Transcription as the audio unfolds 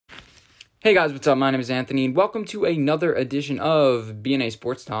Hey guys, what's up? My name is Anthony, and welcome to another edition of BNA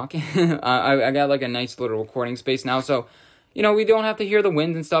Sports Talk. I got like a nice little recording space now, so we don't have to hear the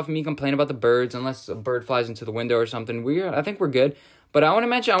winds and stuff and me complain about the birds unless a bird flies into the window or something. I think we're good. But I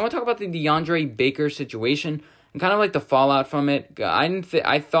want to talk about the DeAndre Baker situation and kind of like the fallout from it. I didn't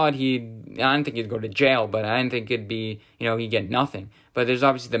think he'd go to jail, but I didn't think it'd be, he'd get nothing. But there's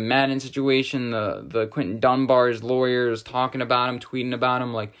obviously the Madden situation, the Quentin Dunbar's lawyers talking about him, tweeting about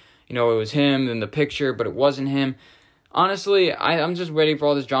him, like, it was him in the picture, but it wasn't him. Honestly, I'm just ready for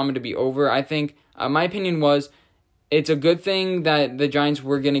all this drama to be over. I think, my opinion was, it's a good thing that the Giants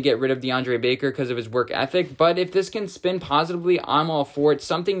were going to get rid of DeAndre Baker because of his work ethic. But if this can spin positively, I'm all for it.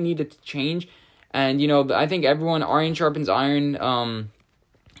 Something needed to change. And, I think everyone, iron sharpens iron.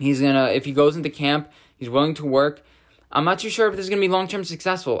 If he goes into camp, he's willing to work. I'm not too sure if this is going to be long-term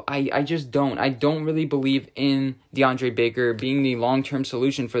successful. I just don't. I don't really believe in DeAndre Baker being the long-term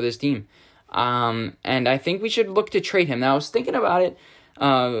solution for this team. And I think we should look to trade him. Now, I was thinking about it,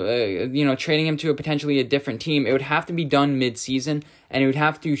 trading him to potentially a different team. It would have to be done mid-season, and it would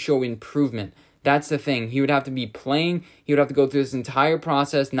have to show improvement. That's the thing. He would have to be playing. He would have to go through this entire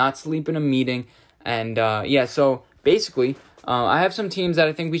process, not sleep in a meeting. And, so basically, I have some teams that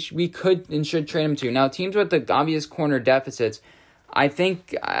I think we could and should trade him to. Now, teams with the obvious corner deficits, I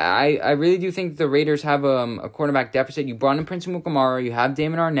really do think the Raiders have a cornerback deficit. You brought in Prince Amukamara, you have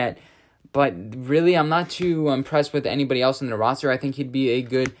Damon Arnett, but really I'm not too impressed with anybody else in the roster. I think he'd be a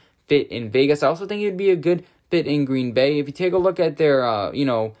good fit in Vegas. I also think he'd be a good fit in Green Bay. If you take a look at their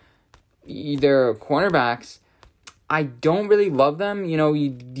cornerbacks, I don't really love them.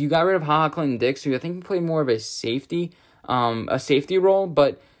 You got rid of HaHa Clinton-Dix, who I think played more of a safety role,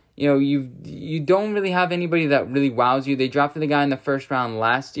 but you don't really have anybody that really wows you. They drafted the guy in the first round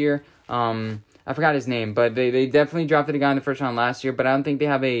last year. I forgot his name, but they definitely drafted a guy in the first round last year, but I don't think they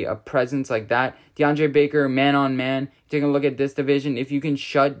have a presence like that. DeAndre Baker, man on man, taking a look at this division, if you can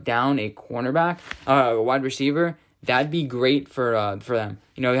shut down a cornerback, a wide receiver, that'd be great for them.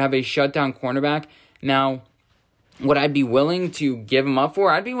 You have a shutdown cornerback. Now, what I'd be willing to give him up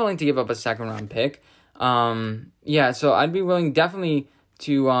for, I'd be willing to give up a second round pick. So I'd be willing definitely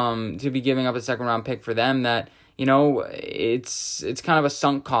to be giving up a second round pick for them. That it's kind of a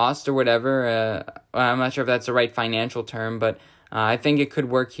sunk cost or whatever. I'm not sure if that's the right financial term, but I think it could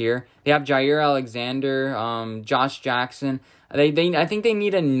work here. They have Jair Alexander, Josh Jackson. I think they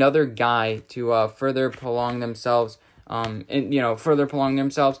need another guy to further prolong themselves.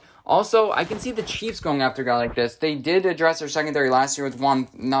 Also, I can see the Chiefs going after a guy like this. They did address their secondary last year with Juan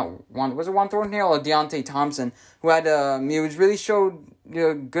Thornhill or Deontay Thompson, who had really showed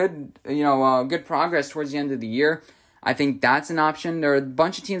good progress towards the end of the year. I think that's an option. There are a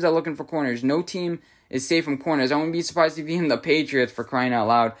bunch of teams that are looking for corners. No team is safe from corners. I wouldn't be surprised if even the Patriots, for crying out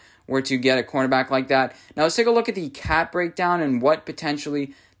loud, were to get a cornerback like that. Now let's take a look at the cap breakdown and what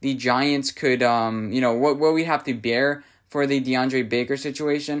potentially the Giants could, what we'd have to bear for the DeAndre Baker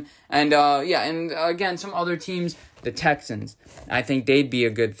situation. And again, some other teams, the Texans, I think they'd be a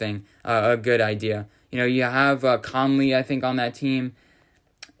good thing, a good idea. You have Conley, I think, on that team.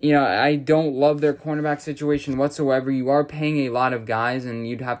 I don't love their cornerback situation whatsoever. You are paying a lot of guys, and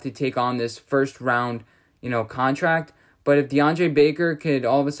you'd have to take on this first round, contract. But if DeAndre Baker could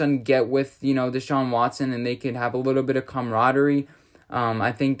all of a sudden get with, Deshaun Watson, and they could have a little bit of camaraderie,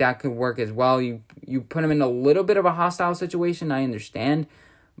 I think that could work as well. You put him in a little bit of a hostile situation, I understand.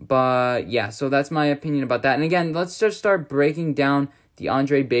 But yeah, so that's my opinion about that. And again, let's just start breaking down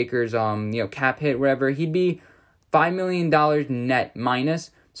DeAndre Baker's cap hit, whatever. He'd be $5 million net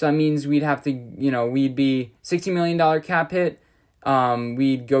minus. So that means we'd have to, we'd be $60 million cap hit.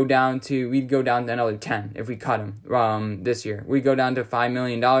 We'd go down to another 10 if we cut him this year. We'd go down to $5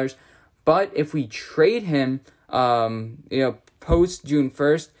 million. But if we trade him post June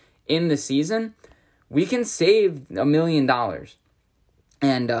 1st in the season, we can save $1 million.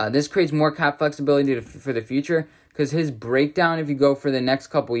 And this creates more cap flexibility for the future, because his breakdown, if you go for the next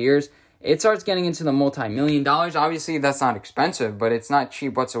couple years, it starts getting into the multi-million dollars. Obviously, that's not expensive, but it's not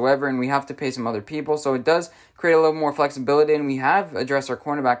cheap whatsoever, and we have to pay some other people. So it does create a little more flexibility, and we have addressed our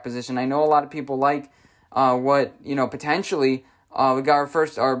cornerback position. I know a lot of people like potentially we got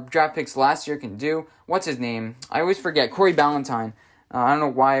our draft picks last year can do. What's his name? I always forget. Corey Ballantyne. I don't know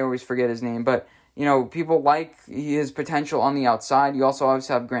why I always forget his name, but people like his potential on the outside. You also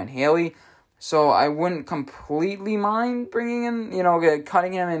obviously have Grant Haley. So I wouldn't completely mind bringing in,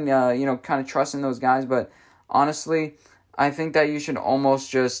 cutting him and, kind of trusting those guys. But honestly, I think that you should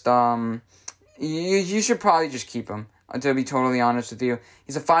almost just, you should probably just keep him, to be totally honest with you.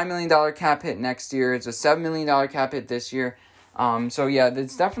 He's a $5 million cap hit next year. It's a $7 million cap hit this year. So yeah,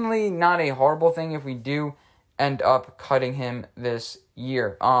 it's definitely not a horrible thing if we do end up cutting him this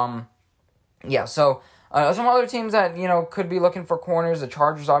year. Yeah, so some other teams that, could be looking for corners. The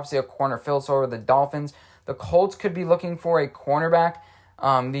Chargers, obviously, a corner field, so are the Dolphins. The Colts could be looking for a cornerback.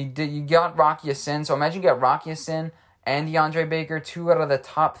 You got Rocky Ya-Sin, so imagine you got Rocky Ya-Sin and DeAndre Baker, 2 out of the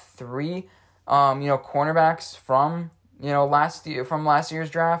top 3, cornerbacks from last year's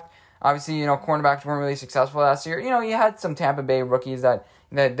draft. Obviously, cornerbacks weren't really successful last year. You had some Tampa Bay rookies that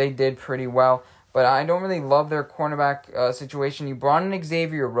they did pretty well, but I don't really love their cornerback situation. You brought in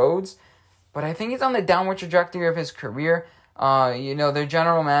Xavier Rhodes, but I think he's on the downward trajectory of his career. Their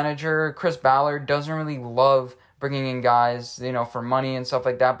general manager, Chris Ballard, doesn't really love bringing in guys, for money and stuff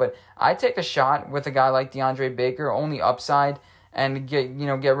like that. But I take a shot with a guy like DeAndre Baker, only upside, and get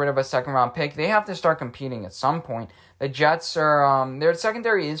rid of a second-round pick. They have to start competing at some point. The Jets are, their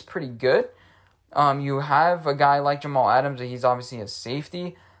secondary is pretty good. You have a guy like Jamal Adams, he's obviously a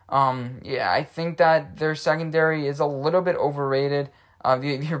safety. I think that their secondary is a little bit overrated.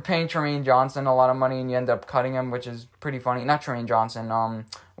 You're paying Tremaine Johnson a lot of money and you end up cutting him, which is pretty funny. Not Tremaine Johnson,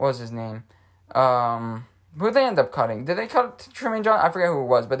 what was his name? Who did they end up cutting? Did they cut Tremaine Johnson? I forget who it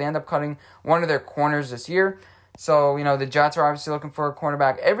was, but they end up cutting one of their corners this year. So, the Jets are obviously looking for a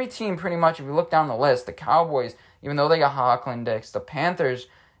cornerback. Every team, pretty much, if you look down the list, the Cowboys, even though they got Hawkland Dix, the Panthers,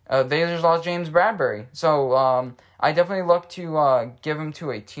 they just lost James Bradbury. So, I definitely look to give him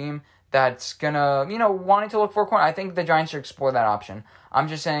to a team that's gonna, wanting to look for a corner. I think the Giants should explore that option. I'm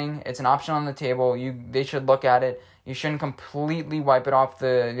just saying it's an option on the table. They should look at it. You shouldn't completely wipe it off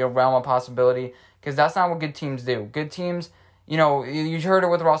the realm of possibility, because that's not what good teams do. Good teams, you heard it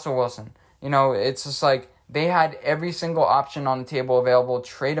with Russell Wilson. It's just like they had every single option on the table available.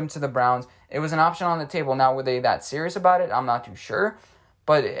 Trade him to the Browns. It was an option on the table. Now, were they that serious about it? I'm not too sure.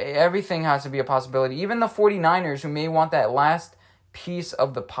 But everything has to be a possibility. Even the 49ers, who may want that last piece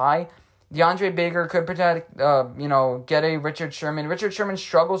of the pie, DeAndre Baker could protect, get a Richard Sherman. Richard Sherman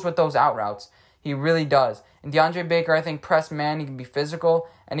struggles with those out routes. He really does. And DeAndre Baker, I think, press man, he can be physical,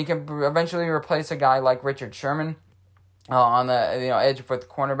 and he can eventually replace a guy like Richard Sherman on the edge for the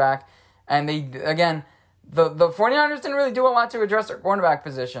cornerback. And the 49ers didn't really do a lot to address their cornerback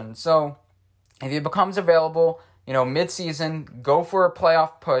position. So if it becomes available, mid-season, go for a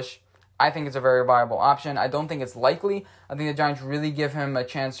playoff push. I think it's a very viable option. I don't think it's likely. I think the Giants really give him a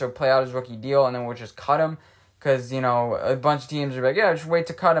chance to play out his rookie deal, and then we'll just cut him. Because, a bunch of teams are like, yeah, just wait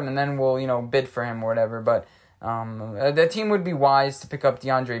to cut him, and then we'll, bid for him or whatever. But the team would be wise to pick up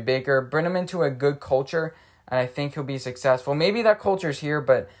DeAndre Baker, bring him into a good culture, and I think he'll be successful. Maybe that culture's here,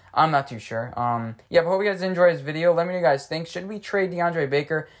 but I'm not too sure. But hope you guys enjoyed this video. Let me know what you guys think. Should we trade DeAndre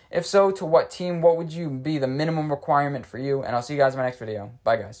Baker? If so, to what team? What would be the minimum requirement for you? And I'll see you guys in my next video.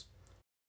 Bye, guys.